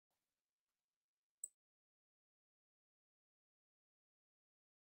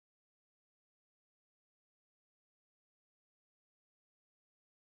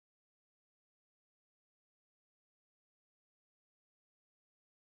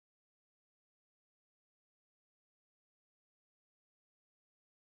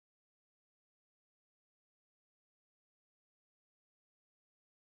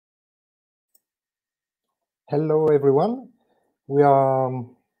Hello, everyone. We are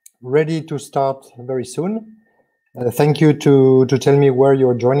ready to start very soon. Thank you to tell me where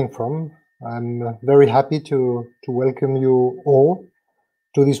you're joining from. I'm very happy to welcome you all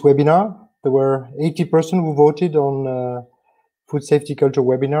to this webinar. There were 80 persons who voted on food safety culture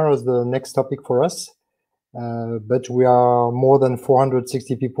webinar as the next topic for us. But we are more than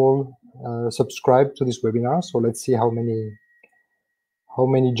 460 people subscribed to this webinar. So let's see how many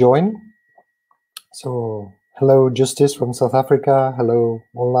join. So hello, Justice from South Africa. Hello,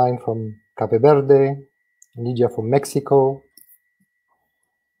 online from Cape Verde. Lydia from Mexico.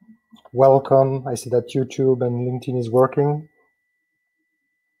 Welcome. I see that YouTube and LinkedIn is working.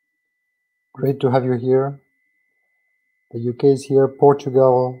 Great to have you here. The UK is here,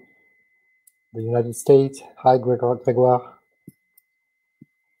 Portugal, the United States. Hi, Grégoire.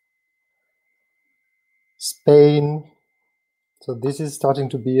 Spain. So this is starting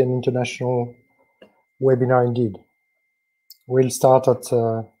to be an international webinar indeed. We'll start at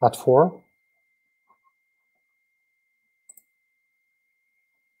 4.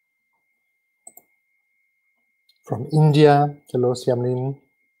 From India, hello, Siamlin.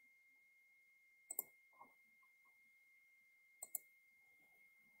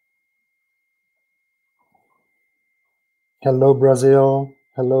 Hello, Brazil.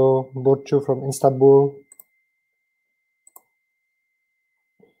 Hello, Bochu from Istanbul.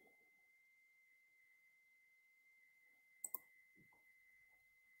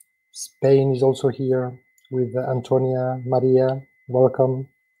 Spain is also here with Antonia, Maria. Welcome.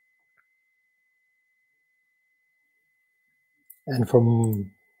 And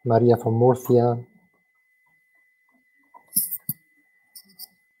from Maria from Murcia.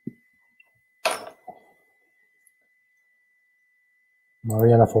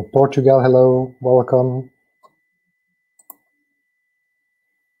 Mariana from Portugal, hello, welcome.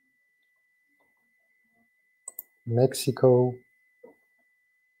 Mexico.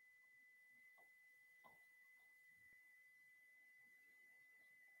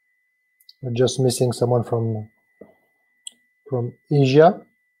 We're just missing someone from Asia.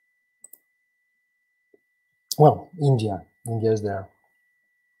 Well, India. India is there.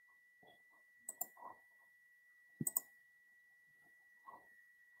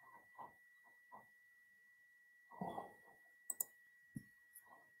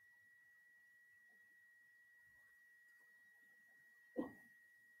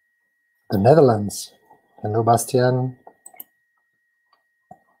 The Netherlands. Hello, Bastian.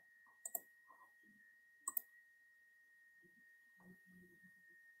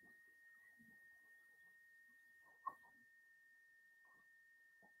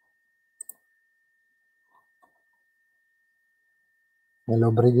 Hello,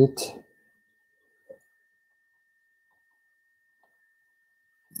 Brigitte.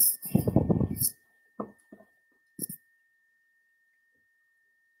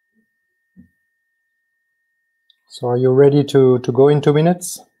 So are you ready to go in 2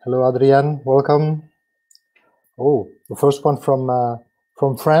 minutes? Hello, Adrian, welcome. Oh, the first one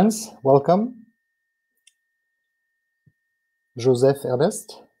from France, welcome. Joseph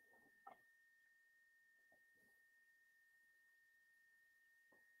Ernest.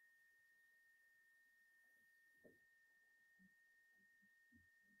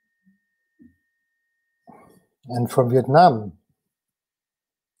 And from Vietnam,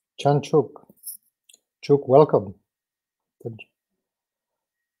 Chan Chuk. Chuk, welcome.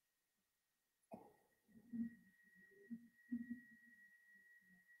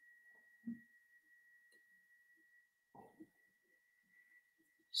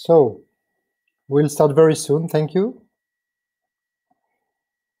 So we'll start very soon. Thank you.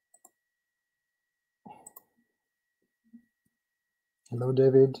 Hello,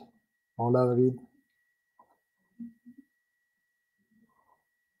 David. Hola, David.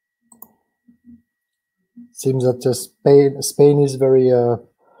 Seems that Spain is very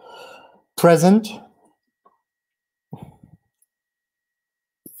present.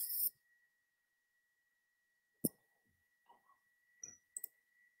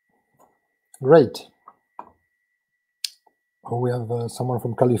 Great. Oh, we have someone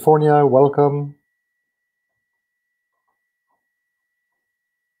from California. Welcome.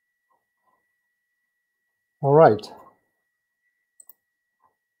 All right.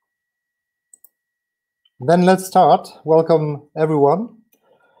 Then let's start. Welcome, everyone.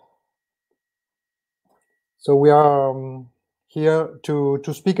 So we are here to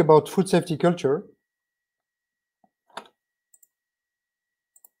speak about food safety culture.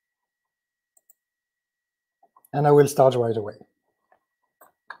 And I will start right away.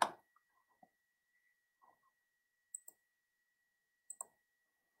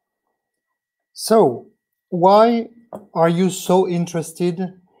 So Why are you so interested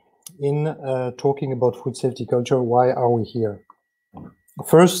in talking about food safety culture? Why are we here?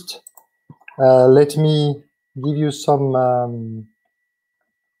 First, let me give you some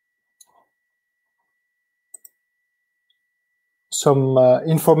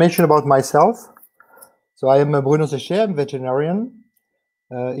information about myself. So I am Bruno Séchet, I'm veterinarian,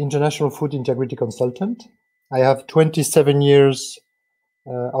 international food integrity consultant. I have 27 years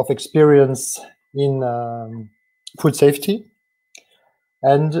of experience in food safety.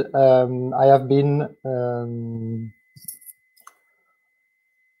 And I have been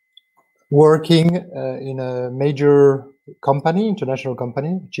working in a major company, international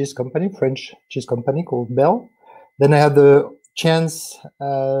company, cheese company, French cheese company called Bell. Then I had the chance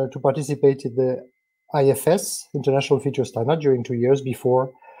to participate in the IFS, International Feature Standard, during 2 years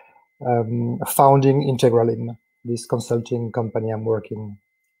before founding Integralim, this consulting company I'm working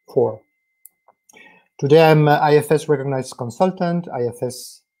for. Today I'm IFS recognized consultant,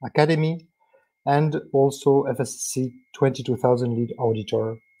 IFS Academy, and also FSC 22000 lead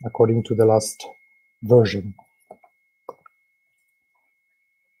auditor, according to the last version.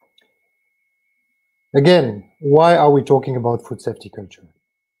 Again, why are we talking about food safety culture?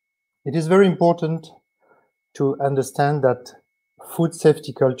 It is very important to understand that food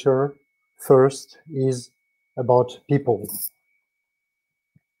safety culture first is about people.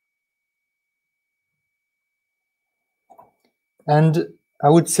 And I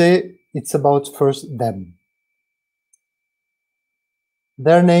would say it's about first them.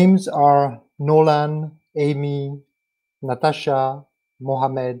 Their names are Nolan, Amy, Natasha,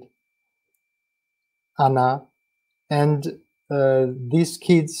 Mohammed, Anna, and these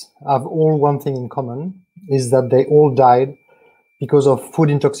kids have all one thing in common, is that they all died because of food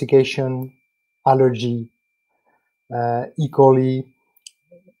intoxication, allergy, E. coli,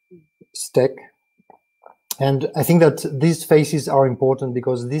 STEC. And I think that these faces are important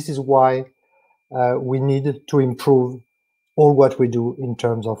because this is why we need to improve all what we do in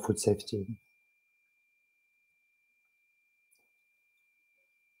terms of food safety.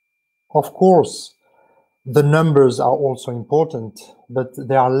 Of course, the numbers are also important, but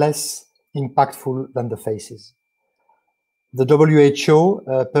they are less impactful than the faces. The WHO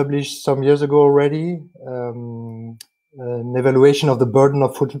published some years ago already an evaluation of the burden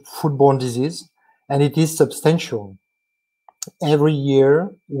of foodborne disease, and it is substantial. Every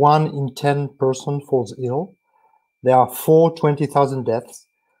year, 1 in 10 persons falls ill. There are 420,000 deaths,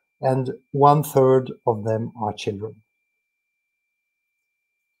 and 1/3 of them are children.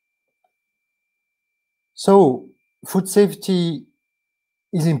 So, food safety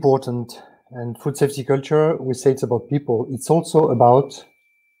is important, and food safety culture, we say it's about people. It's also about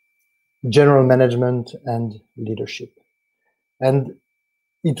general management and leadership. And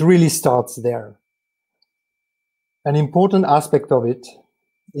it really starts there. An important aspect of it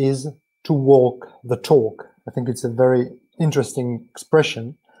is to walk the talk. I think it's a very interesting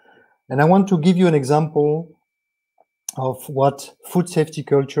expression. And I want to give you an example of what food safety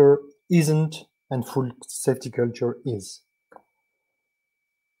culture isn't and food safety culture is.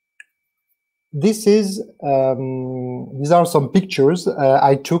 These are some pictures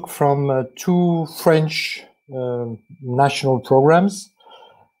I took from 2 French national programs,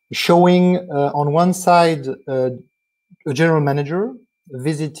 showing on one side a general manager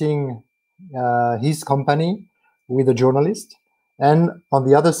visiting his company with a journalist, and on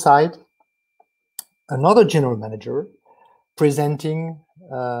the other side, another general manager presenting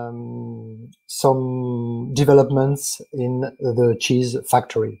some developments in the cheese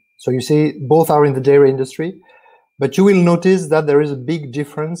factory. So you see, both are in the dairy industry, but you will notice that there is a big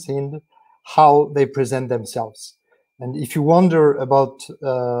difference in how they present themselves. And if you wonder about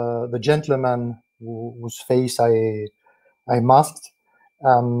the gentleman whose face I masked,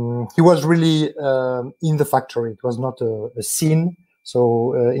 he was really in the factory. It was not a scene.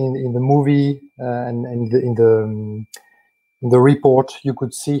 So in the movie and in the report, you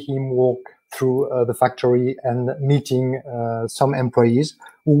could see him walk through the factory and meeting some employees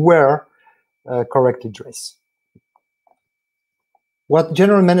who were correctly dressed. What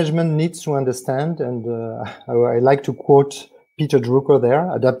general management needs to understand, and I like to quote Peter Drucker there,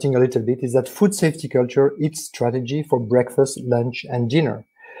 adapting a little bit, is that food safety culture is strategy for breakfast, lunch, and dinner.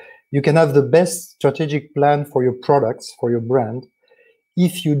 You can have the best strategic plan for your products, for your brand.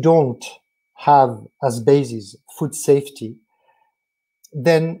 If you don't have as basis food safety,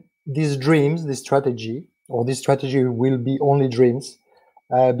 then these dreams, this strategy, or this strategy will be only dreams,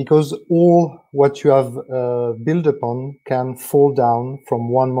 because all what you have built upon can fall down from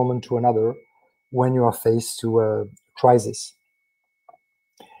one moment to another when you are faced to a crisis.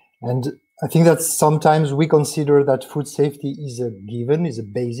 And I think that sometimes we consider that food safety is a given, is a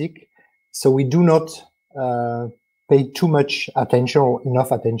basic, so we do not pay too much attention or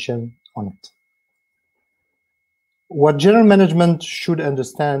enough attention on it. What general management should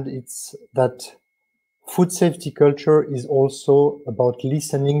understand is that food safety culture is also about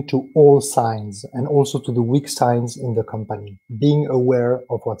listening to all signs and also to the weak signs in the company, being aware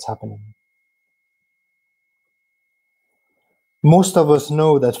of what's happening. Most of us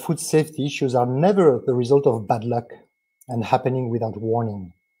know that food safety issues are never the result of bad luck and happening without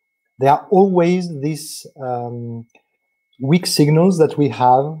warning. There are always these weak signals that we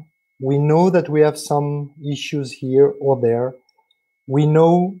have. We know that we have some issues here or there. We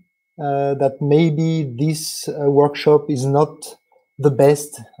know that maybe this workshop is not the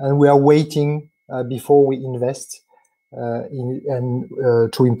best, and we are waiting before we invest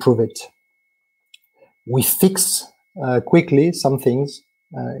to improve it. We fix quickly some things,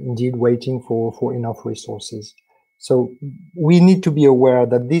 indeed waiting for enough resources. So we need to be aware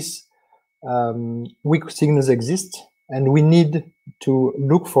that these weak signals exist, and we need to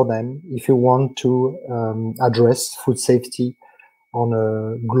look for them if you want to address food safety on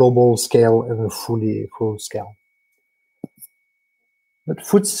a global scale and a full scale. But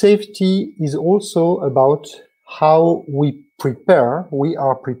food safety is also about how we prepare, we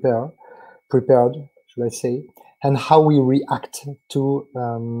are prepared, should I say, and how we react to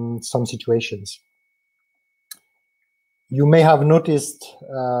some situations. You may have noticed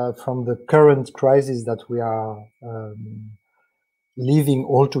from the current crisis that we are living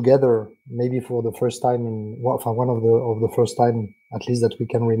all together, maybe for the first time one of the first time, at least that we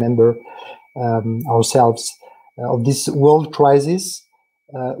can remember ourselves, of this world crisis.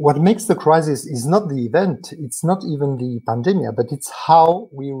 What makes the crisis is not the event, it's not even the pandemic, but it's how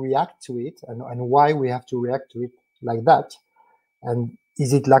we react to it and why we have to react to it like that. And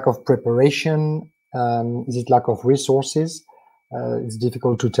is it lack of preparation? Is it lack of resources? It's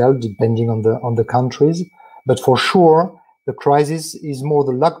difficult to tell depending on the countries, but for sure, the crisis is more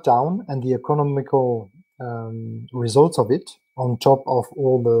the lockdown and the economical results of it on top of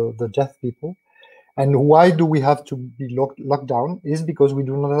all the deaf people. And why do we have to be locked down? Is because we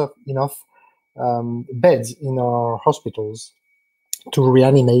do not have enough beds in our hospitals to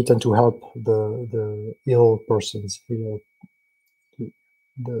reanimate and to help the ill persons, the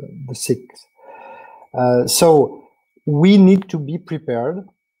sick. So we need to be prepared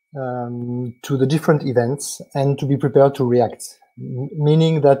to the different events and to be prepared to react,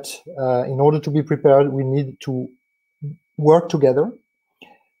 meaning that in order to be prepared, we need to work together.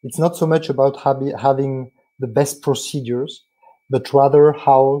 It's not so much about having the best procedures, but rather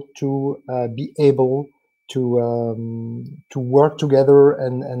how to be able to work together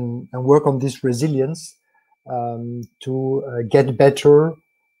and work on this resilience to get better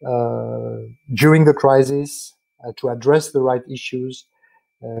during the crisis, to address the right issues,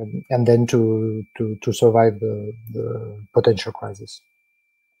 and then to survive the potential crisis.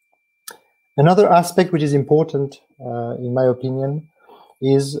 Another aspect which is important, in my opinion,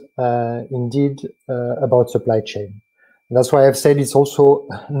 is indeed about supply chain. And that's why I've said it's also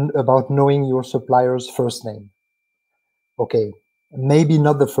about knowing your supplier's first name. Okay, maybe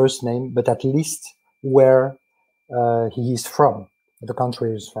not the first name, but at least where he is from, the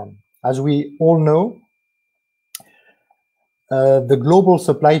country is from. As we all know, the global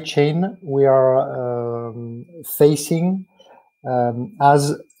supply chain we are facing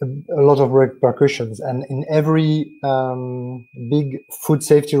has a lot of repercussions, and in every big food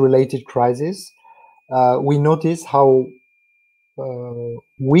safety related crisis, we notice how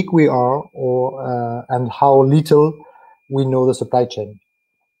weak we are, and how little we know the supply chain.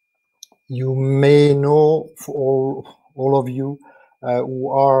 You may know, for all of you who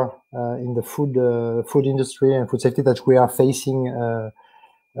are in the food industry and food safety, that we are facing a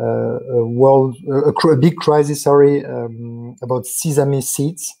big crisis, about sesame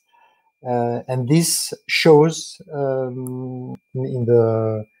seeds, and this shows in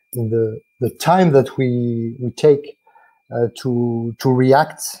the time that we take to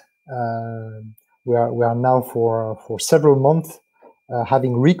react. We are now for several months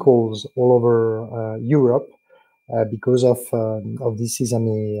having recalls all over Europe because of these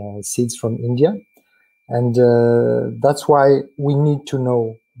sesame seeds from India, and that's why we need to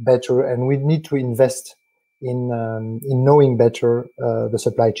know better, and we need to invest in knowing better the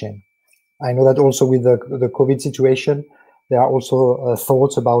supply chain. I know that also with the COVID situation, there are also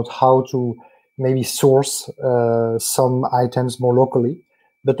thoughts about how to maybe source some items more locally.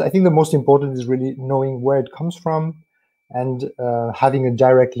 But I think the most important is really knowing where it comes from and having a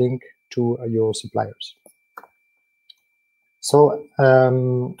direct link to your suppliers. So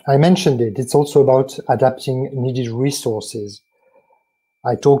I mentioned it. It's also about adapting needed resources.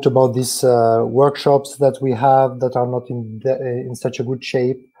 I talked about these workshops that we have that are not in such a good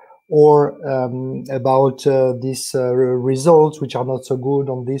shape, or about these results which are not so good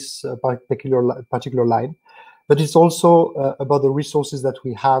on this particular line. But it's also about the resources that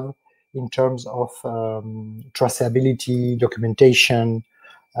we have in terms of traceability, documentation,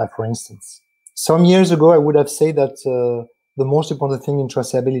 for instance. Some years ago, I would have said that the most important thing in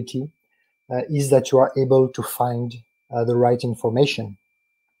traceability is that you are able to find the right information.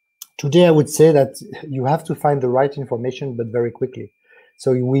 Today, I would say that you have to find the right information, but very quickly.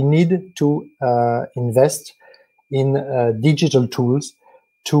 So we need to invest in digital tools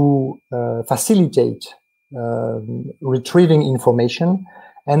to facilitate retrieving information,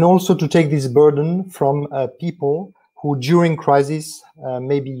 and also to take this burden from people who during crisis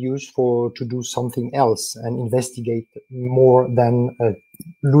may be used to do something else and investigate more than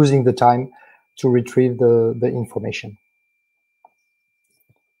losing the time to retrieve the information.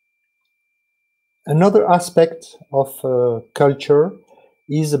 Another aspect of culture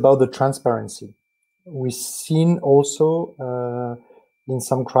is about the transparency. We've seen also in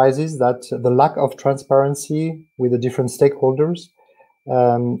some crises that the lack of transparency with the different stakeholders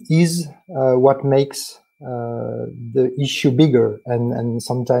is what makes the issue bigger, and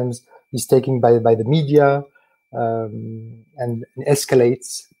sometimes is taken by the media and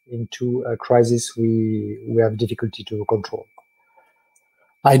escalates into a crisis we have difficulty to control.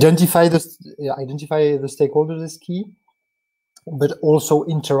 Identify the stakeholders is key, but also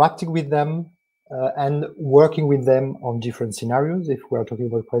interacting with them and working with them on different scenarios if we are talking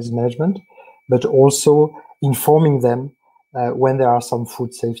about crisis management, but also informing them when there are some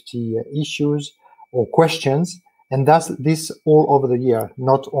food safety issues or questions, and that's this all over the year,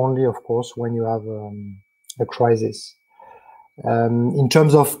 not only, of course, when you have a crisis. In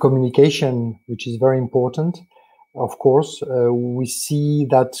terms of communication, which is very important, of course, we see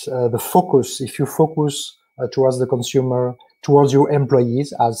that the focus, if you focus towards the consumer, towards your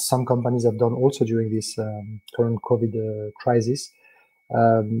employees, as some companies have done also during this current COVID crisis,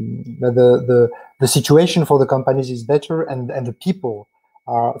 the situation for the companies is better, and the people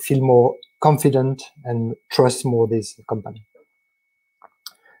feel more confident and trust more this company.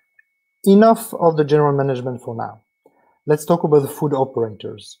 Enough of the general management for now. Let's talk about the food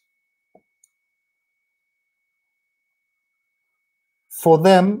operators. For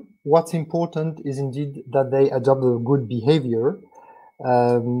them, what's important is indeed that they adopt a good behavior,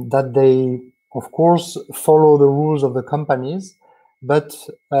 that they, of course, follow the rules of the companies, but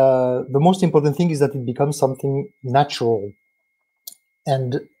the most important thing is that it becomes something natural.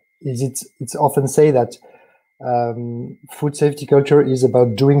 And it's often said that food safety culture is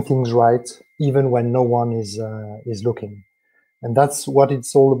about doing things right, even when no one is looking. And that's what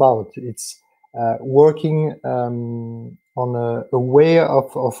it's all about. It's working on a way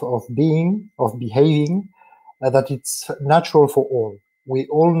of behaving that it's natural for all. We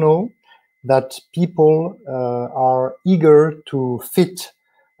all know that people are eager to fit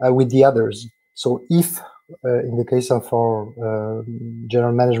with the others. So if in the case of our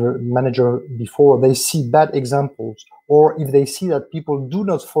general manager before, they see bad examples, or if they see that people do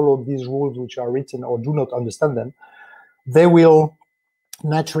not follow these rules which are written or do not understand them, they will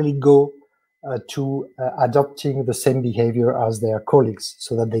naturally go to adopting the same behavior as their colleagues,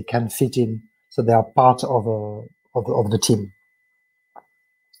 so that they can fit in, so they are part of the team.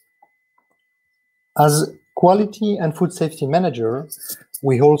 As quality and food safety manager,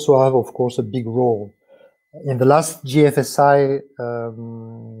 we also have, of course, a big role. In the last GFSI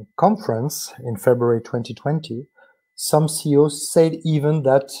conference in February 2020, some CEOs said even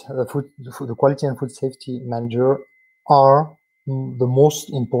that the quality and food safety manager are the most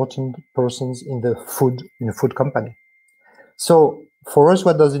important persons in the food company. So for us,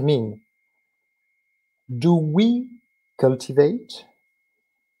 what does it mean? Do we cultivate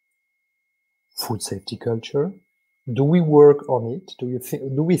food safety culture? Do we work on it?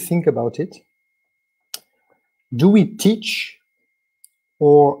 Do we think about it? Do we teach,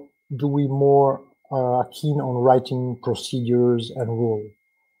 or do we more keen on writing procedures and rules?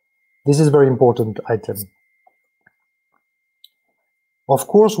 This is a very important item. Of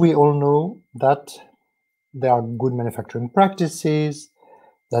course, we all know that there are good manufacturing practices,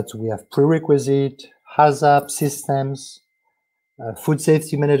 that we have prerequisite, HACCP systems, food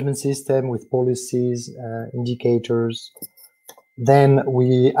safety management system with policies, indicators. Then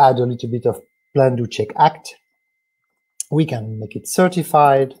we add a little bit of Plan, Do, Check, Act. We can make it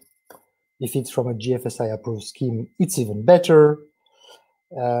certified. If it's from a GFSI approved scheme, it's even better.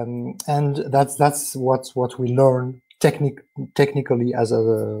 And that's what we learn technically as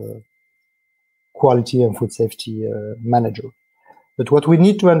a quality and food safety manager. But what we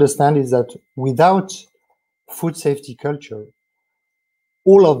need to understand is that without food safety culture,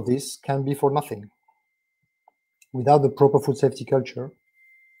 all of this can be for nothing. Without the proper food safety culture,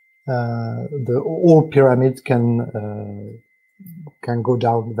 the whole pyramid can go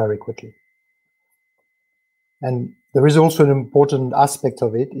down very quickly. And there is also an important aspect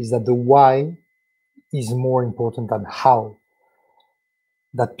of it, is that the why is more important than how.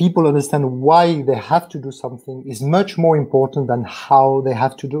 That people understand why they have to do something is much more important than how they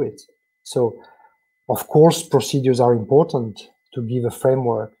have to do it. So, of course, procedures are important to give a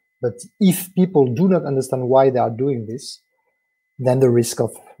framework, but if people do not understand why they are doing this, then the risk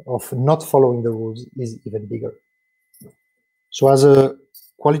of not following the rules is even bigger. So as a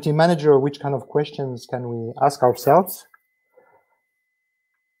quality manager, which kind of questions can we ask ourselves?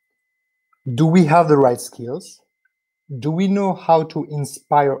 Do we have the right skills? Do we know how to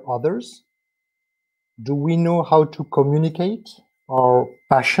inspire others? Do we know how to communicate our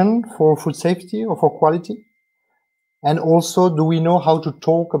passion for food safety or for quality? And also, do we know how to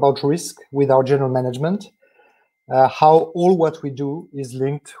talk about risk with our general management? How all what we do is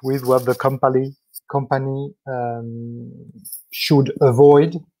linked with what the company should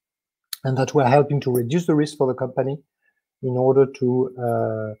avoid, and that we're helping to reduce the risk for the company in order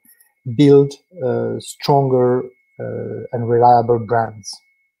to build stronger and reliable brands.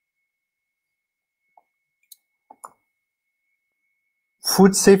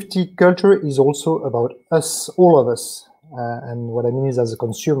 Food safety culture is also about us, all of us. And what I mean is, as a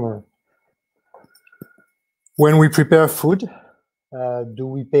consumer, when we prepare food, do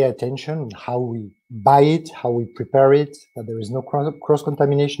we pay attention on how we buy it, how we prepare it, that there is no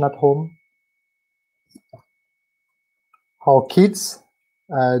cross-contamination at home? Our kids,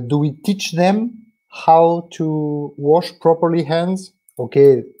 do we teach them how to wash properly hands?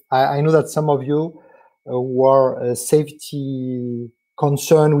 Okay, I know that some of you who are safety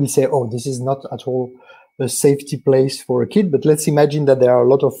concerned will say, oh, this is not at all a safety place for a kid, but let's imagine that there are a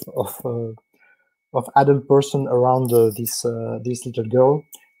lot of adult person around this little girl.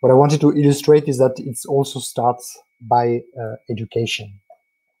 What I wanted to illustrate is that it also starts by education.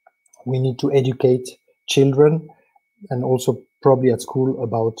 We need to educate children and also probably at school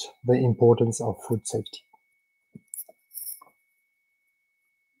about the importance of food safety.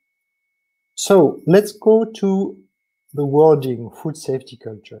 So let's go to the wording food safety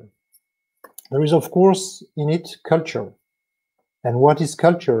culture. There is, of course, in it culture. And what is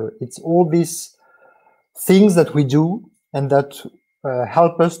culture? It's all these things that we do and that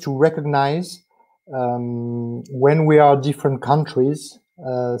help us to recognize when we are different countries,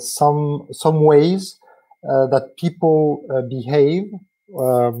 some ways that people behave,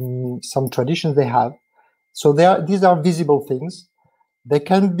 some traditions they have. So these are visible things. They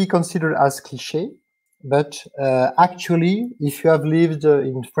can be considered as cliché, but actually, if you have lived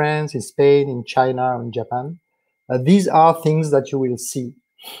in France, in Spain, in China, or in Japan, these are things that you will see.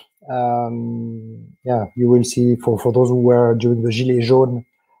 Yeah, you will see for those who were during the Gilets jaunes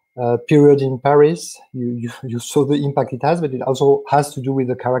period in Paris, you saw the impact it has, but it also has to do with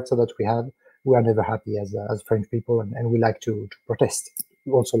the character that we have. We are never happy as French people, and we like to protest.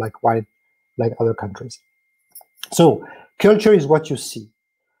 We also like wine, like other countries. So culture is what you see.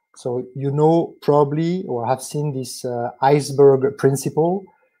 So you know probably or have seen this iceberg principle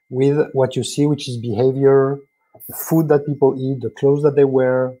with what you see, which is behavior, the food that people eat, the clothes that they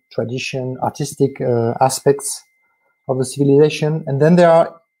wear, tradition, artistic aspects of the civilization, and then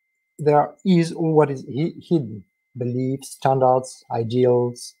there is all what is hidden: beliefs, standards,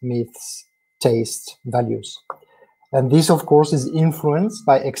 ideals, myths, tastes, values. And this, of course, is influenced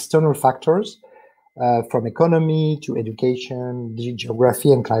by external factors, from economy to education,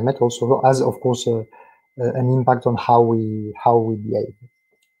 geography, and climate also has, of course, an impact on how we behave.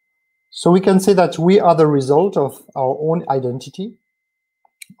 So we can say that we are the result of our own identity,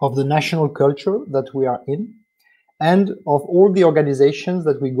 of the national culture that we are in, and of all the organizations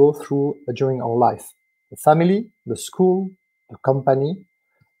that we go through during our life. The family, the school, the company.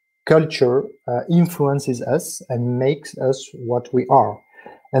 Culture influences us and makes us what we are.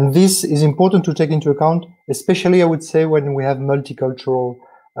 And this is important to take into account, especially, I would say, when we have multicultural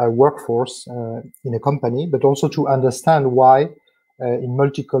workforce in a company, but also to understand why in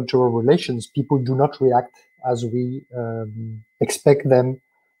multicultural relations, people do not react as we expect them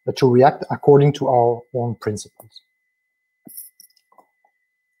to react according to our own principles.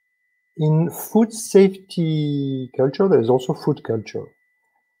 In food safety culture, there is also food culture.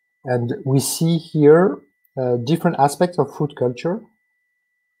 And we see here different aspects of food culture.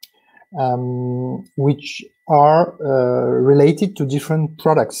 which are related to different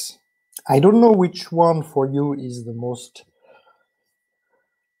products. I don't know which one for you is the most,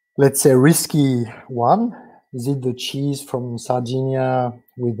 let's say, risky one. Is it the cheese from Sardinia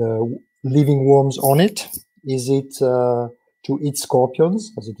with the living worms on it? Is it to eat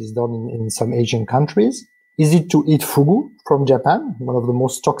scorpions, as it is done in some Asian countries? Is it to eat fugu from Japan, one of the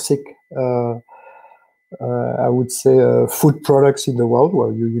most toxic, I would say, food products in the world,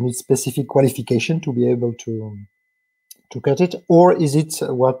 where you need specific qualification to be able to cut it? Or is it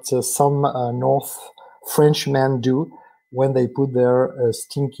what some North French men do when they put their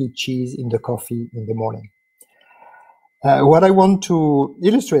stinky cheese in the coffee in the morning? What I want to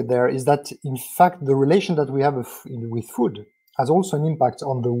illustrate there is that, in fact, the relation that we have with food has also an impact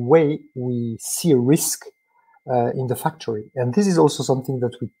on the way we see risk in the factory. And this is also something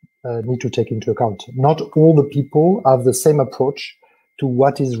that we need to take into account. Not all the people have the same approach to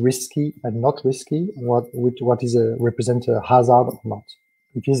what is risky and not risky, what is represent a hazard or not.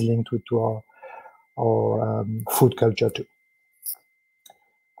 It is linked to our food culture too.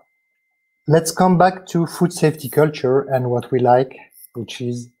 Let's come back to food safety culture and what we like, which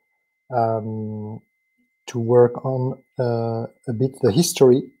is to work on a bit the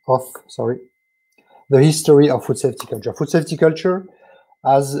history of food safety culture. Food safety culture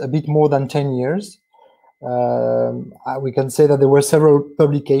has a bit more than 10 years. We can say that there were several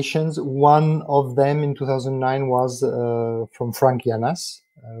publications. One of them in 2009 was from Frank Yanas,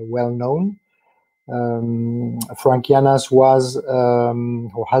 well known. Frank Yanas was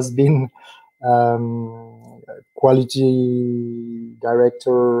or has been quality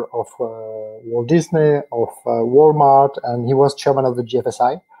director of Walt Disney, of Walmart, and he was chairman of the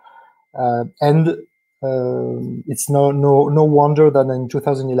GFSI. It's no wonder that in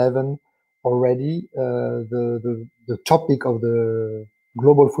 2011 already the topic of the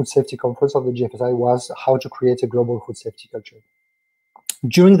Global Food Safety Conference of the GFSI was how to create a global food safety culture.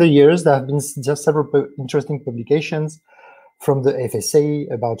 During the years, there have been just several interesting publications from the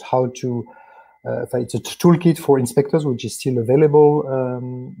FSA about how to, it's a toolkit for inspectors, which is still available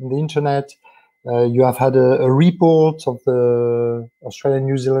on the internet. You have had a report of the Australian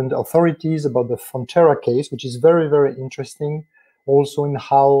New Zealand authorities about the Fonterra case, which is very, very interesting. Also in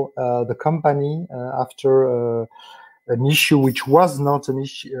how the company, after an issue which was not an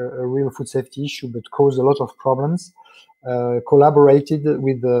issue, a real food safety issue, but caused a lot of problems, collaborated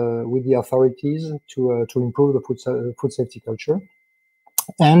with the authorities to improve the food safety culture.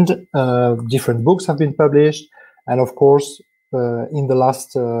 And different books have been published. And of course, in the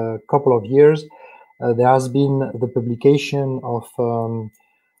last couple of years, there has been the publication of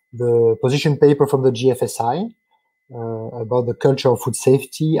the position paper from the GFSI about the culture of food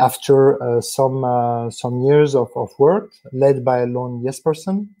safety after some years of work led by Lone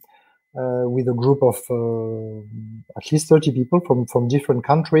Jespersen, with a group of at least 30 people from different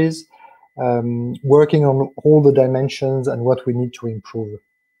countries, working on all the dimensions and what we need to improve.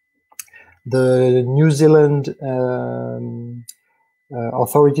 The New Zealand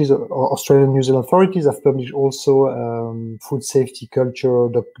authorities, Australian New Zealand authorities, have published also food safety culture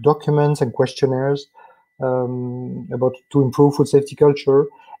documents and questionnaires about to improve food safety culture.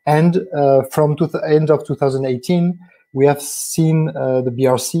 And from the end of 2018, we have seen the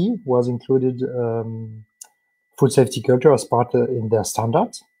BRC was included food safety culture as part in their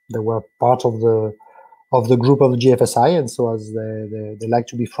standards. They were part of the group of the GFSI, and so as they like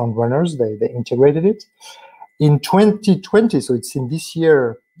to be front runners, they integrated it. In 2020, so it's in this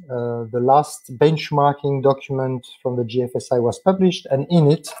year, the last benchmarking document from the GFSI was published, and in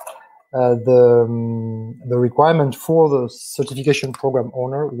it, the requirement for the certification program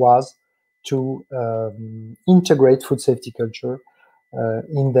owner was to integrate food safety culture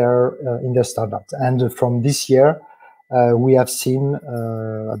in their standards. And from this year, we have seen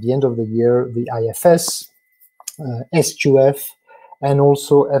at the end of the year the IFS, SQF, and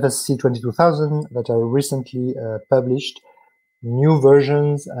also FSC 22000 that are recently published, new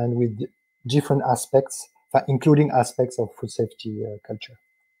versions and with different aspects, including aspects of food safety culture.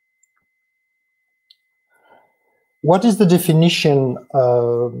 What is the definition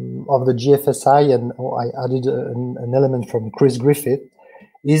of the GFSI? And I added an element from Chris Griffith.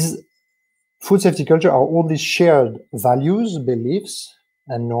 Is food safety culture are all these shared values, beliefs,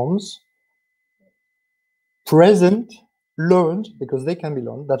 and norms present, learned, because they can be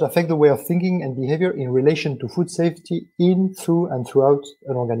learned, that affect the way of thinking and behavior in relation to food safety in, through, and throughout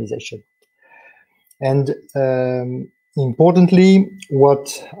an organization. And importantly,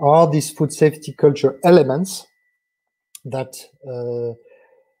 what are these food safety culture elements that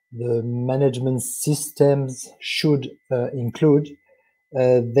the management systems should include?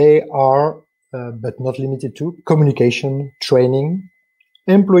 They are, but not limited to, communication, training,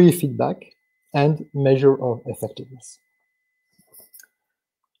 employee feedback, and measure of effectiveness.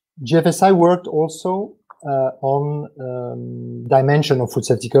 GFSI worked also on dimension of food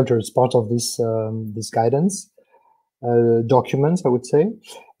safety culture as part of this this guidance documents, I would say.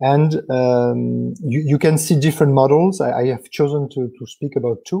 And you can see different models. I have chosen to speak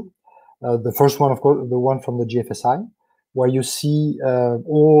about two. The first one, of course, the one from the GFSI, where you see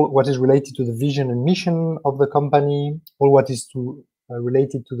all what is related to the vision and mission of the company, all what is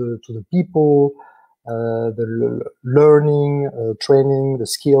related to the people, the learning, training, the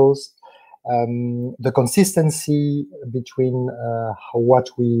skills, the consistency between what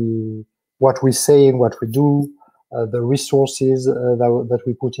we say and what we do, the resources that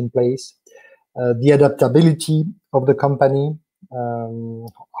we put in place, the adaptability of the company,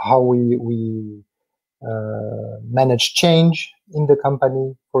 how we manage change in the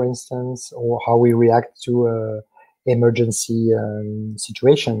company, for instance, or how we react to emergency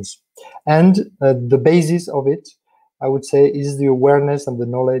situations. And the basis of it, I would say, is the awareness and the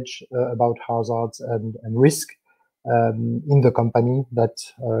knowledge about hazards and risk in the company that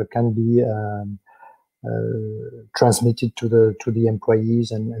can be transmitted to the employees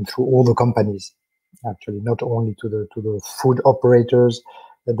and through all the companies, actually, not only to the food operators,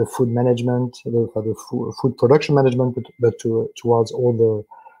 the food management, the food production management, but towards all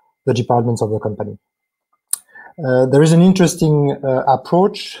the departments of the company. There is an interesting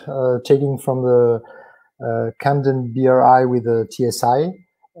approach taken from the Camden BRI with the TSI,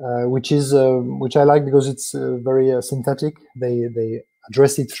 which I like because it's very synthetic. They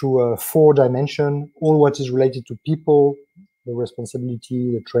address it through 4 dimensions, all what is related to people, the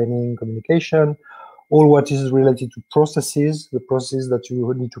responsibility, the training, communication, all what is related to processes, the processes that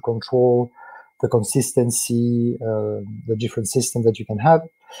you need to control, the consistency, the different systems that you can have.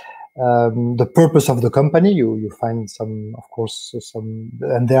 The purpose of the company, you find some, of course,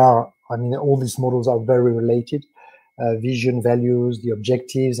 and there are, I mean, all these models are very related, vision, values, the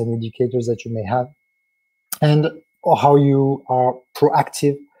objectives and indicators that you may have, and how you are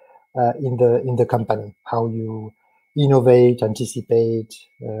proactive in the company, how you innovate, anticipate,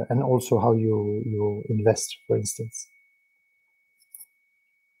 and also how you invest, for instance.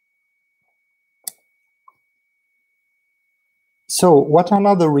 So what are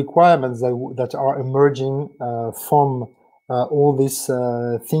now the requirements that are emerging from all this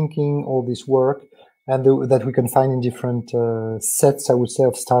thinking, all this work, and that we can find in different sets, I would say,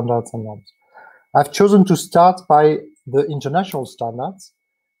 of standards and norms? I've chosen to start by the international standards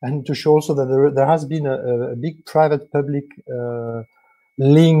and to show also that there has been a big private-public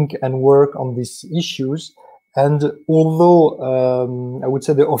link and work on these issues. And although I would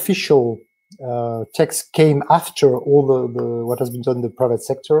say the official text came after all the what has been done in the private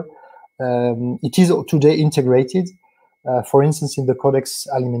sector, it is today integrated. For instance, in the Codex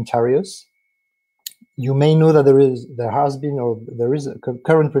Alimentarius, you may know that there is a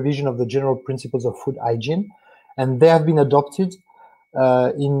current revision of the general principles of food hygiene, and they have been adopted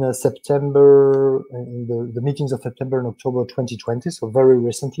in September, in the meetings of September and October 2020, so very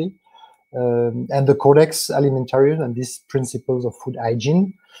recently. And the Codex Alimentarius and these principles of food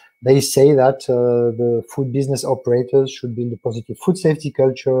hygiene, they say that the food business operators should build a positive food safety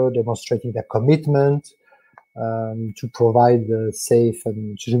culture, demonstrating their commitment to provide safe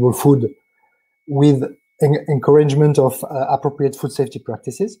and suitable food with encouragement of appropriate food safety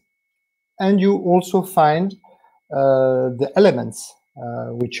practices. And you also find the elements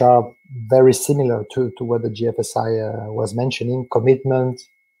which are very similar to what the GFSI was mentioning: commitment,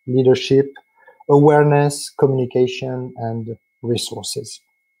 leadership, awareness, communication, and resources.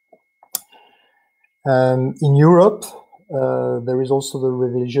 In Europe, there is also the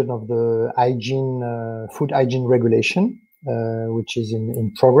revision of the food hygiene regulation, which is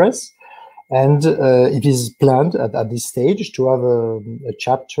in progress. And it is planned at this stage to have a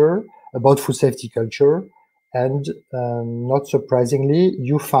chapter about food safety culture. And not surprisingly,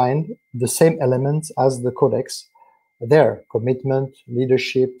 you find the same elements as the Codex there: commitment,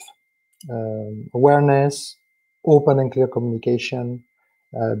 leadership, awareness, open and clear communication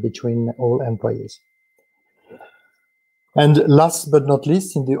between all employees. And last but not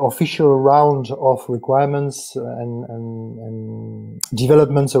least, in the official round of requirements and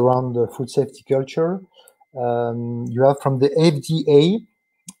developments around the food safety culture, you have from the FDA,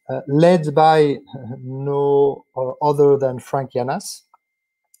 led by no other than Frank Yanas,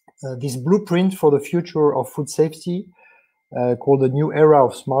 this blueprint for the future of food safety, called the New Era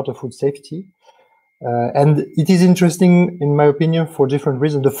of Smarter Food Safety, And it is interesting, in my opinion, for different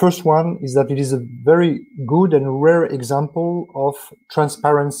reasons. The first one is that it is a very good and rare example of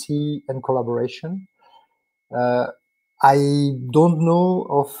transparency and collaboration. I don't know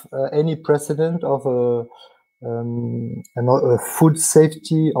of any precedent of a food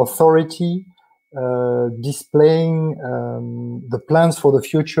safety authority displaying the plans for the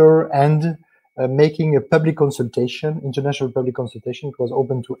future and making a public consultation, international public consultation. It was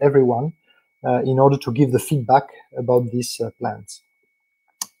open to everyone in order to give the feedback about these plans.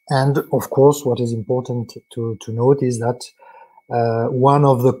 And of course, what is important to note is that one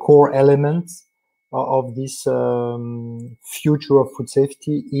of the core elements of this future of food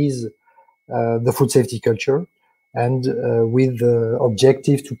safety is the food safety culture, and with the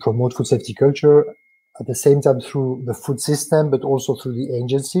objective to promote food safety culture at the same time through the food system, but also through the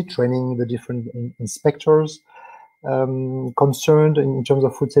agency, training the different inspectors concerned in terms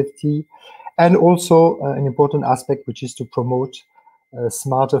of food safety, and also an important aspect, which is to promote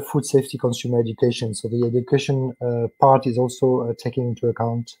smarter food safety consumer education. So the education part is also taken into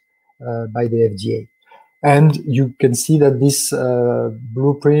account by the FDA. And you can see that this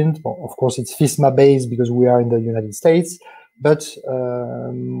blueprint, well, of course, it's FISMA based because we are in the United States, but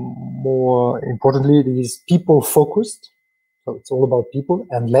more importantly, it is people focused. So it's all about people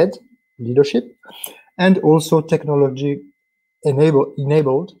and led leadership, and also technology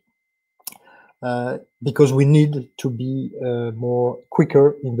enabled because we need to be more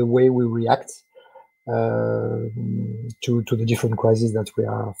quicker in the way we react to the different crises that we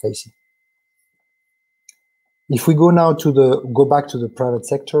are facing. If we go back to the private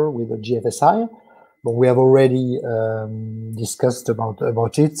sector with the GFSI, but we have already discussed about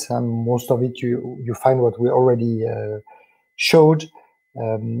it, and most of it you find what we already showed.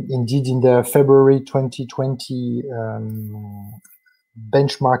 Indeed, in the February 2020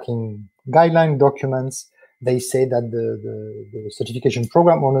 benchmarking guideline documents, they say that the certification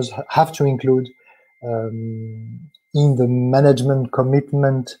program owners have to include in the management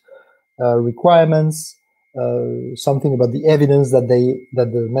commitment requirements something about the evidence that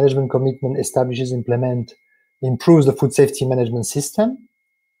the management commitment establishes, improves the food safety management system.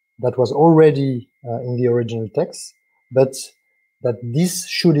 That was already in the original text, but that this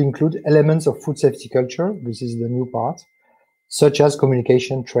should include elements of food safety culture. This is the new part, such as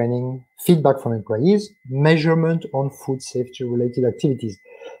communication, training, feedback from employees, measurement on food safety related activities.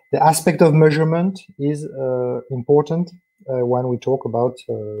 The aspect of measurement is important when we talk about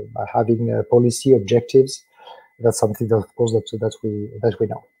having policy objectives. That's something that, of course, that we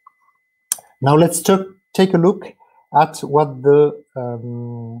know. Now let's take a look at what the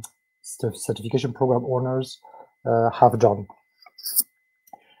certification program owners have done.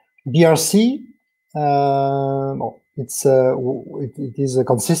 BRC, it is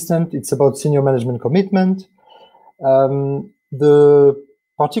consistent. It's about senior management commitment. The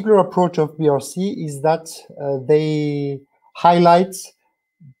particular approach of BRC is that they highlight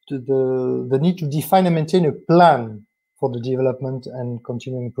the need to define and maintain a plan for the development and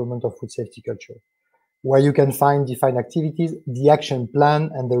continuing improvement of food safety culture, where you can find defined activities, the action plan,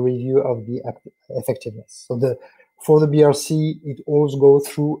 and the review of the effectiveness. So for the BRC, it always goes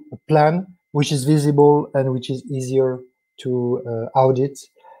through a plan which is visible and which is easier to audit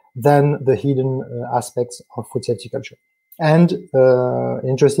than the hidden aspects of food safety culture. And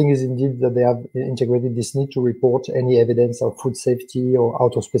interesting is indeed that they have integrated this need to report any evidence of food safety or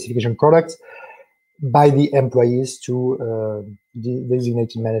out of specification products by the employees to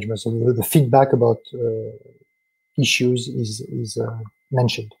designated management. So the feedback about issues is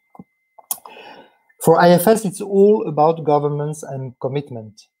mentioned. For IFS, it's all about governance and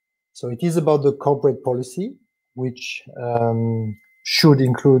commitment. So it is about the corporate policy, which should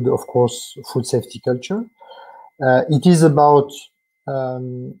include, of course, food safety culture. It is about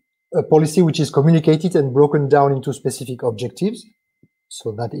a policy which is communicated and broken down into specific objectives.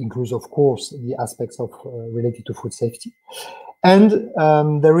 So that includes, of course, the aspects of related to food safety. And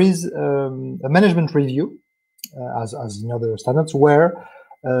there is a management review, as in other standards, where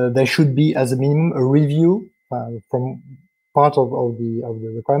there should be, as a minimum, a review from part of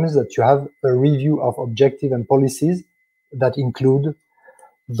the requirements, that you have a review of objective and policies that include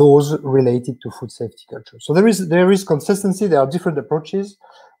those related to food safety culture. So there is consistency. There are different approaches.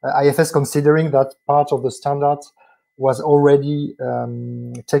 IFS considering that part of the standards was already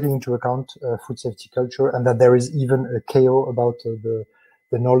taking into account food safety culture, and that there is even a KO about the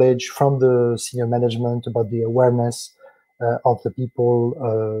knowledge from the senior management about the awareness of the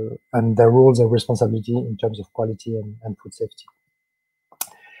people and their roles and responsibility in terms of quality and food safety.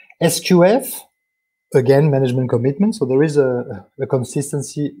 SQF, again, management commitment. So there is a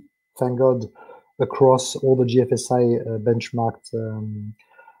consistency, thank God, across all the GFSI benchmarked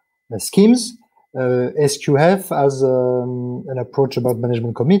schemes. SQF has an approach about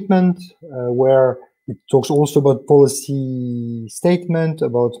management commitment, where it talks also about policy statement,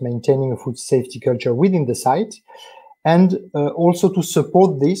 about maintaining a food safety culture within the site, and also to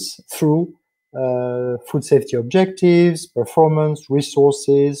support this through food safety objectives, performance,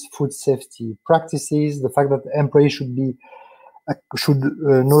 resources, food safety practices, the fact that the employees should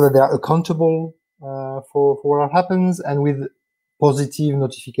know that they are accountable for what happens, and with positive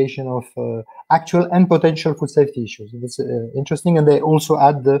notification of actual and potential food safety issues. That's interesting, and they also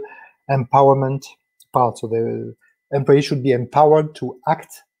add the empowerment part. So the employees should be empowered to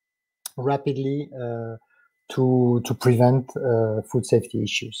act rapidly to prevent food safety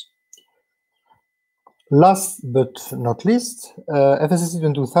issues. Last but not least, FSSC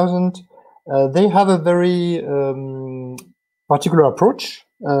 22000, they have a very particular approach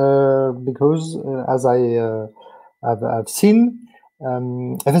because, as I've seen,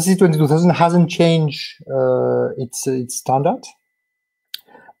 FSSC 22000 hasn't changed its standard,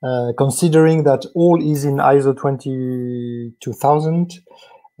 considering that all is in ISO 22000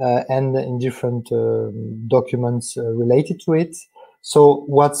 and in different documents related to it. So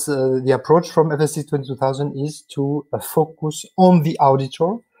what's the approach from FSSC 22000 is to focus on the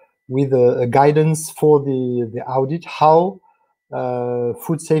auditor with a guidance for the audit, how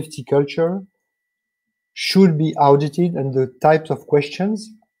food safety culture should be audited and the types of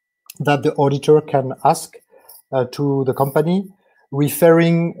questions that the auditor can ask to the company,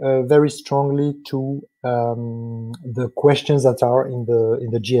 referring very strongly to the questions that are in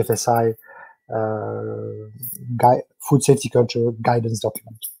the GFSI food safety culture guidance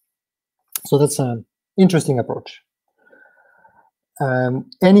document. So that's an interesting approach.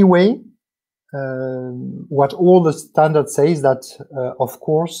 Anyway, what all the standards say is that, of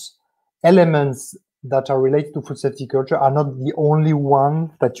course, elements that are related to food safety culture are not the only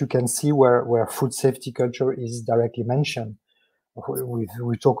one that you can see where food safety culture is directly mentioned.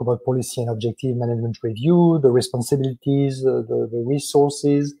 We talk about policy and objective management review, the responsibilities, the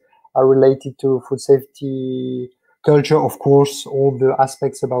resources are related to food safety culture. Of course, all the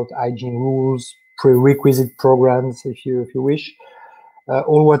aspects about hygiene rules, prerequisite programs, if you wish.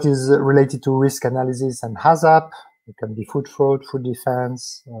 All what is related to risk analysis and HACCP. It can be food fraud, food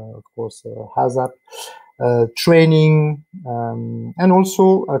defense, of course, HACCP, training, and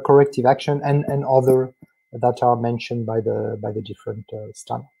also corrective action and other that are mentioned by the different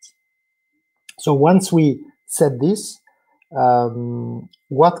standards. So once we set this,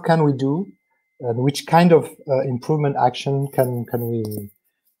 what can we do, and which kind of improvement action can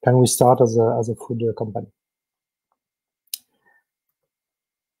we start as a food company?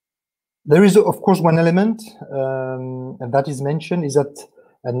 There is, of course, one element, and that is mentioned, is that,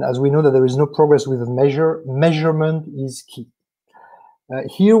 and as we know that there is no progress with measurement is key.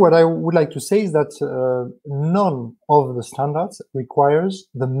 Here, what I would like to say is that none of the standards requires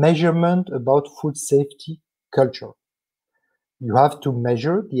the measurement about food safety culture. You have to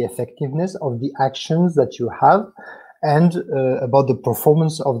measure the effectiveness of the actions that you have and about the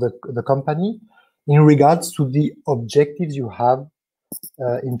performance of the company in regards to the objectives you have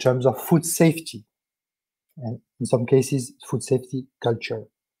in terms of food safety, and in some cases, food safety culture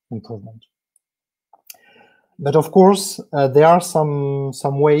improvement. But of course, there are some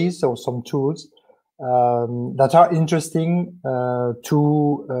ways or some tools that are interesting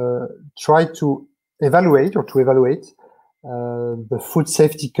to try to evaluate the food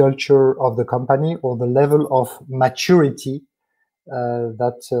safety culture of the company, or the level of maturity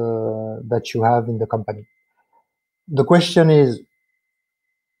that you have in the company. The question is,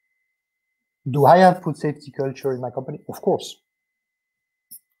 do I have food safety culture in my company? Of course.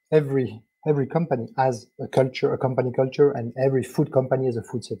 Every company has a culture, a company culture, and every food company has a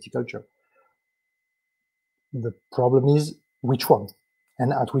food safety culture. The problem is which one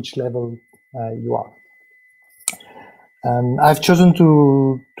and at which level you are. I've chosen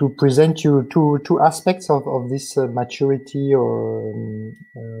to present you two aspects of this maturity or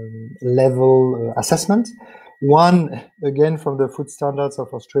level assessment. One, again, from the food standards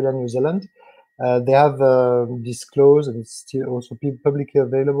of Australia and New Zealand. They have disclosed, and it's still also publicly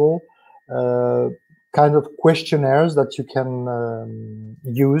available, kind of questionnaires that you can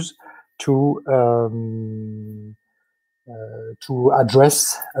use to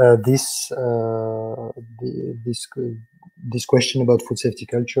address this question about food safety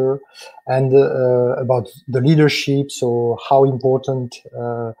culture, and about the leadership. So how important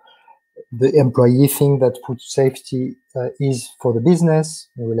the employee think that food safety is for the business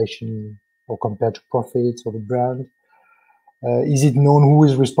in relation or compared to profits or the brand, Is it known who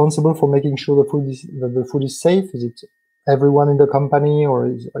is responsible for making sure that the food is safe? Is it everyone in the company, or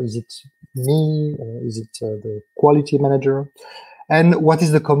is it me? Is it the quality manager? And what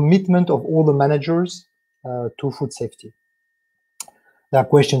is the commitment of all the managers to food safety? There are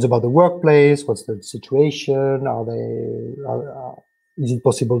questions about the workplace. What's the situation? Is it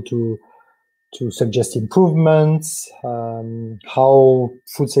possible to suggest improvements? How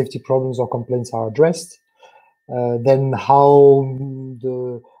food safety problems or complaints are addressed? Then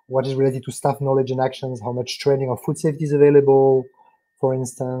what is related to staff knowledge and actions? How much training of food safety is available, for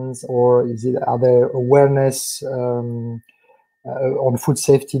instance, or are there awareness on food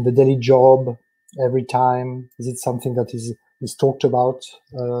safety in the daily job every time? Is it something that is talked about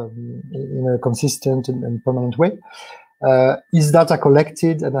in a consistent and permanent way? Is data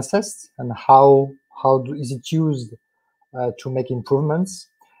collected and assessed, and is it used to make improvements?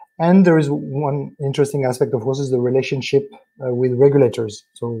 And there is one interesting aspect, of course, is the relationship with regulators.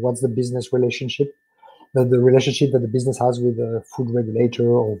 So what's the business relationship, the relationship that the business has with the food regulator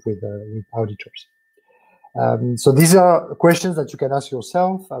or with auditors? So these are questions that you can ask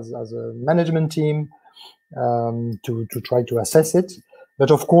yourself as a management team to try to assess it.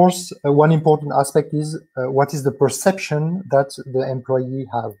 But of course, one important aspect is what is the perception that the employee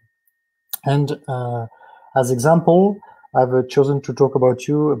have. And as example, I've chosen to talk about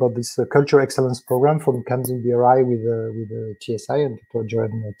this Culture Excellence Program from Camden BRI with TSI and Dr.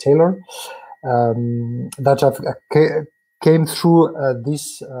 Joanne Taylor that came through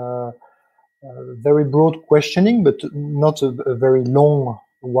this very broad questioning, but not a very long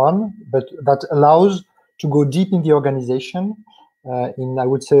one, but that allows to go deep in the organization in, I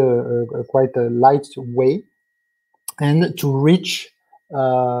would say, quite a light way, and to reach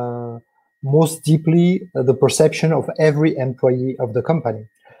most deeply the perception of every employee of the company.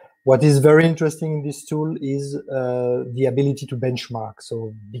 What is very interesting in this tool is the ability to benchmark.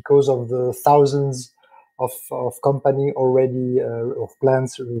 So because of the thousands of company already, of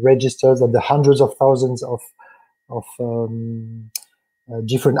plants registered, and the hundreds of thousands of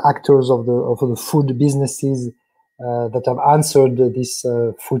different actors of the food businesses that have answered this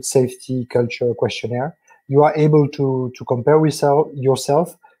food safety culture questionnaire, you are able to compare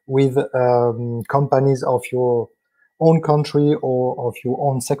yourself with companies of your own country or of your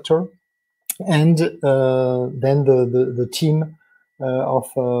own sector, and then the team of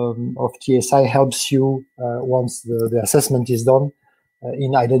TSI helps you once the assessment is done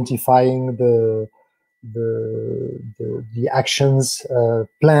in identifying the actions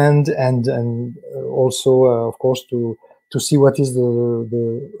planned, and also of course to see what is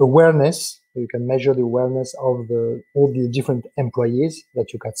the awareness. You can measure the awareness of all the different employees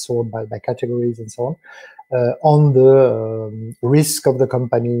that you can sort by categories and so on the risk of the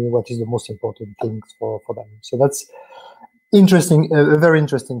company, what is the most important things for them. So that's interesting, a very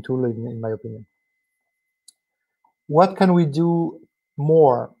interesting tool in my opinion. What can we do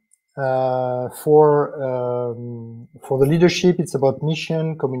more? For the leadership, it's about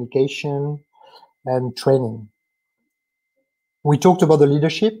mission, communication, and training. We talked about the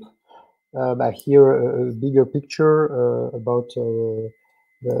leadership. Here a bigger picture about the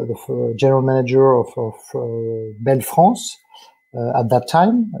general manager of Belle France at that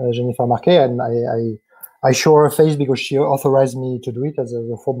time, Jennifer Marquet, and I show her face because she authorized me to do it as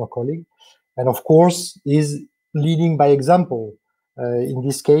a former colleague, and of course is leading by example. In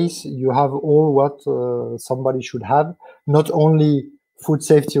this case, you have all what somebody should have, not only food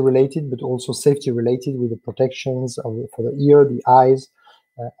safety related, but also safety related with the protections for the ear, the eyes,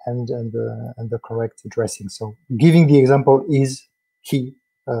 and the correct dressing. So giving the example is key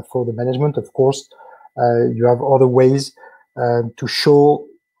for the management. Of course, you have other ways to show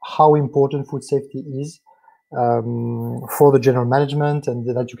how important food safety is for the general management, and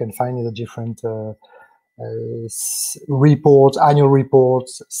that you can find in the different reports, annual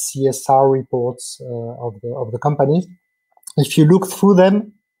reports, CSR reports of the companies. If you look through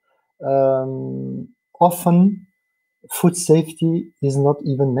them, often food safety is not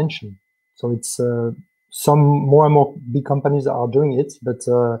even mentioned. So it's some more and more big companies are doing it, but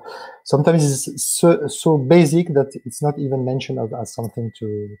sometimes it's so basic that it's not even mentioned as something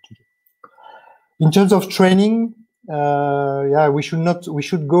to do. In terms of training, yeah, we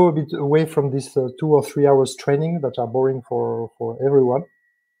should go a bit away from this 2 or 3 hours training that are boring for everyone.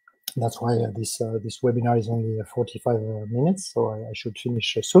 That's why this webinar is only 45 minutes, so I should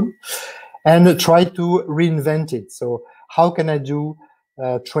finish soon. And try to reinvent it. So how can I do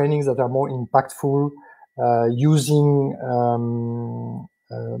trainings that are more impactful using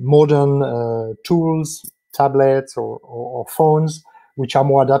modern tools, tablets or phones, which are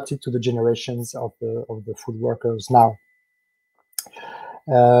more adapted to the generations of the food workers now?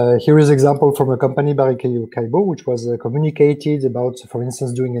 Here is an example from a company, Barikeiyo Kaibo, which was communicated about, for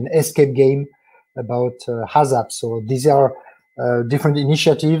instance, doing an escape game about HACCP. So these are different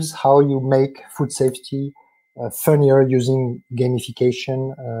initiatives, how you make food safety funnier using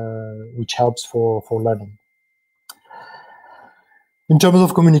gamification, which helps for learning. In terms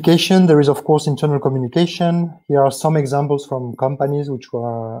of communication, there is, of course, internal communication. Here are some examples from companies which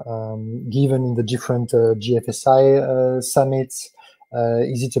were given in the different GFSI summits.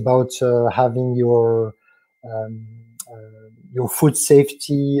 Is it about having your food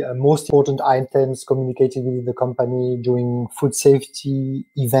safety, most important items communicated with the company during food safety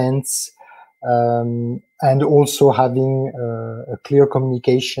events, and also having a clear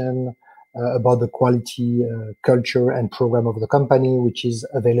communication about the quality culture and program of the company, which is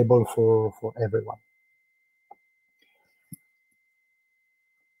available for everyone.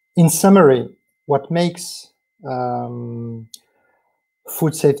 In summary, what makes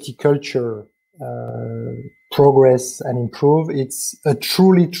food safety culture progress and improve, it's a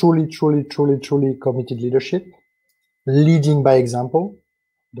truly committed leadership, leading by example.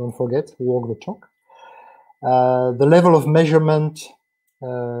 Don't forget, walk the talk. The level of measurement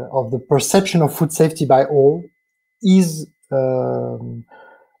of the perception of food safety by all is a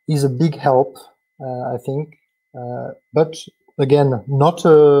big help, I think. But again, not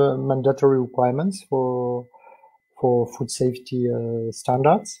a mandatory requirements for food safety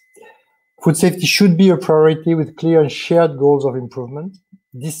standards. Food safety should be a priority with clear and shared goals of improvement,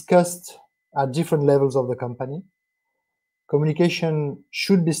 discussed at different levels of the company. Communication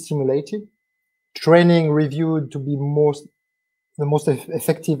should be stimulated, training reviewed to be the most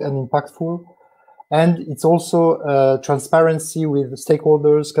effective and impactful. And it's also transparency with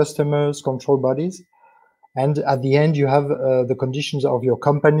stakeholders, customers, control bodies. And at the end, you have the conditions of your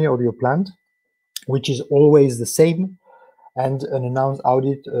company or your plant, which is always the same. And an announced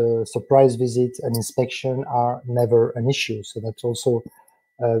audit, surprise visit, and inspection are never an issue. So that also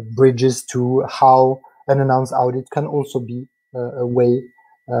bridges to how an announced audit can also be a way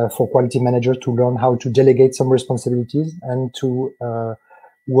for quality managers to learn how to delegate some responsibilities and to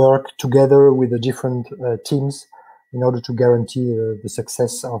work together with the different teams in order to guarantee the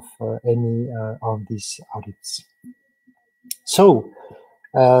success of any of these audits. So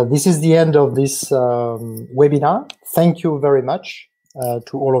this is the end of this webinar. Thank you very much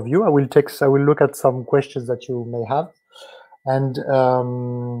to all of you. I will look at some questions that you may have. And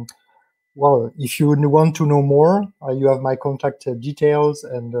well, if you want to know more, you have my contact details.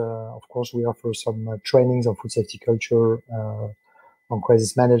 And of course, we offer some trainings on food safety culture, on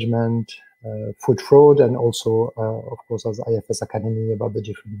crisis management, food fraud, and also, of course, as IFS Academy about the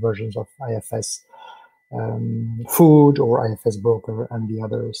different versions of IFS food or IFS broker and the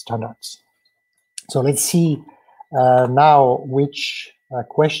other standards. So let's see now which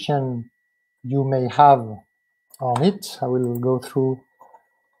question you may have on it. I will go through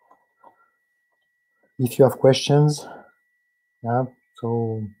if you have questions. Yeah,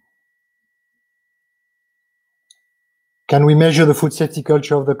 so can we measure the food safety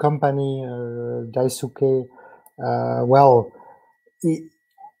culture of the company, Daisuke? Well,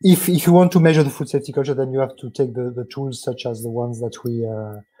 if you want to measure the food safety culture, then you have to take the tools such as the ones that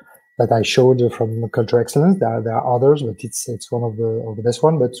that I showed from Culture Excellence. There are others, but it's one of the best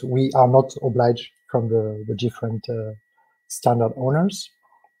one. But we are not obliged from the different standard owners.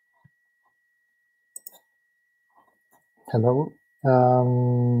 Hello.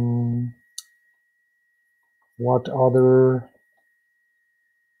 What other?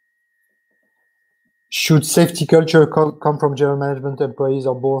 Should safety culture come from general management employees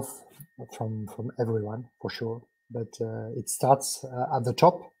or both? From everyone, for sure. But it starts at the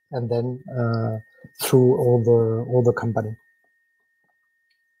top and then through all the company.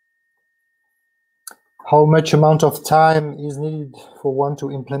 How much amount of time is needed for one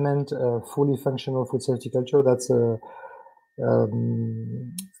to implement a fully functional food safety culture? That's a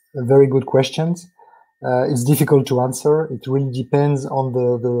very good question. It's difficult to answer. It really depends on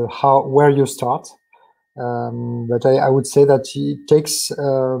where you start. But I would say that it takes,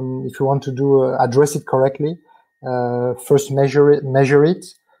 if you want to address it correctly, first measure it,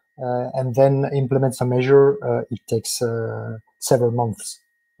 and then implement some measure. It takes several months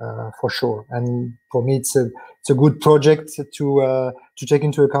for sure. And for me, it's a good project to take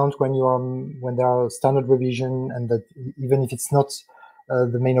into account when there are standard revision, and that even if it's not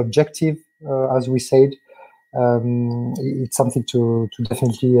the main objective, as we said, it's something to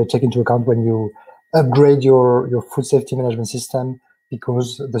definitely take into account when you upgrade your food safety management system,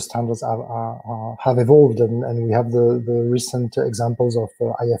 because the standards have evolved, and we have the recent examples of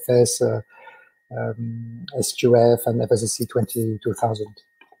IFS SQF and FSSC 22000.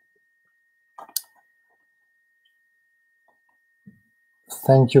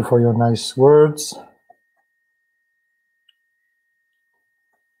 Thank you for your nice words.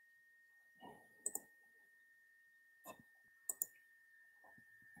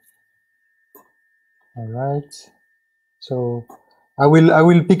 All right. So I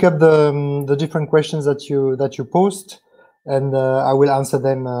will pick up the different questions that you post, and I will answer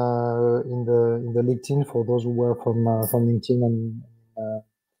them in the LinkedIn for those who were from LinkedIn and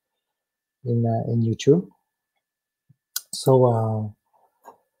in YouTube. So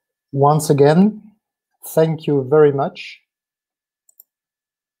once again, thank you very much,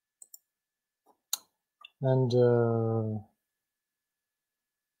 and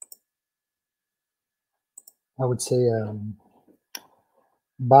I would say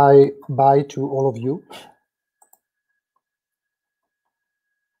bye to all of you.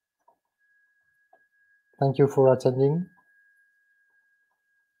 Thank you for attending,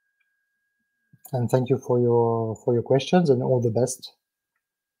 and thank you for your questions, and all the best.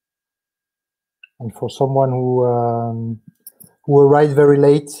 And for someone who arrived very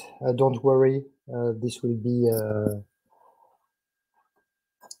late, don't worry. This will be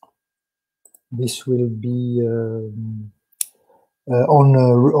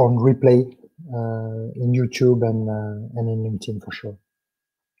on replay in YouTube and in LinkedIn for sure.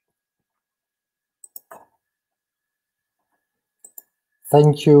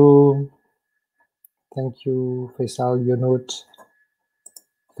 Thank you, Faisal, Yunus.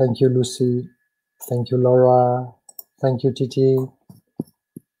 Thank you, Lucy. Thank you, Laura. Thank you, Titi.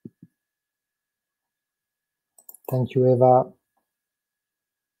 Thank you, Eva.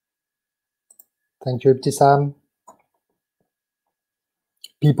 Thank you, Ibtisam.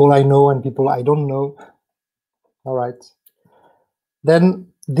 People I know and people I don't know. All right.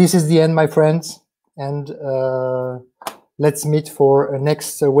 Then this is the end, my friends. And let's meet for a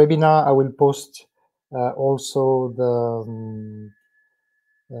next webinar. I will post also the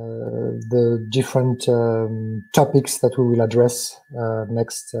different topics that we will address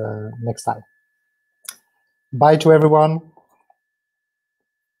next time. Bye to everyone.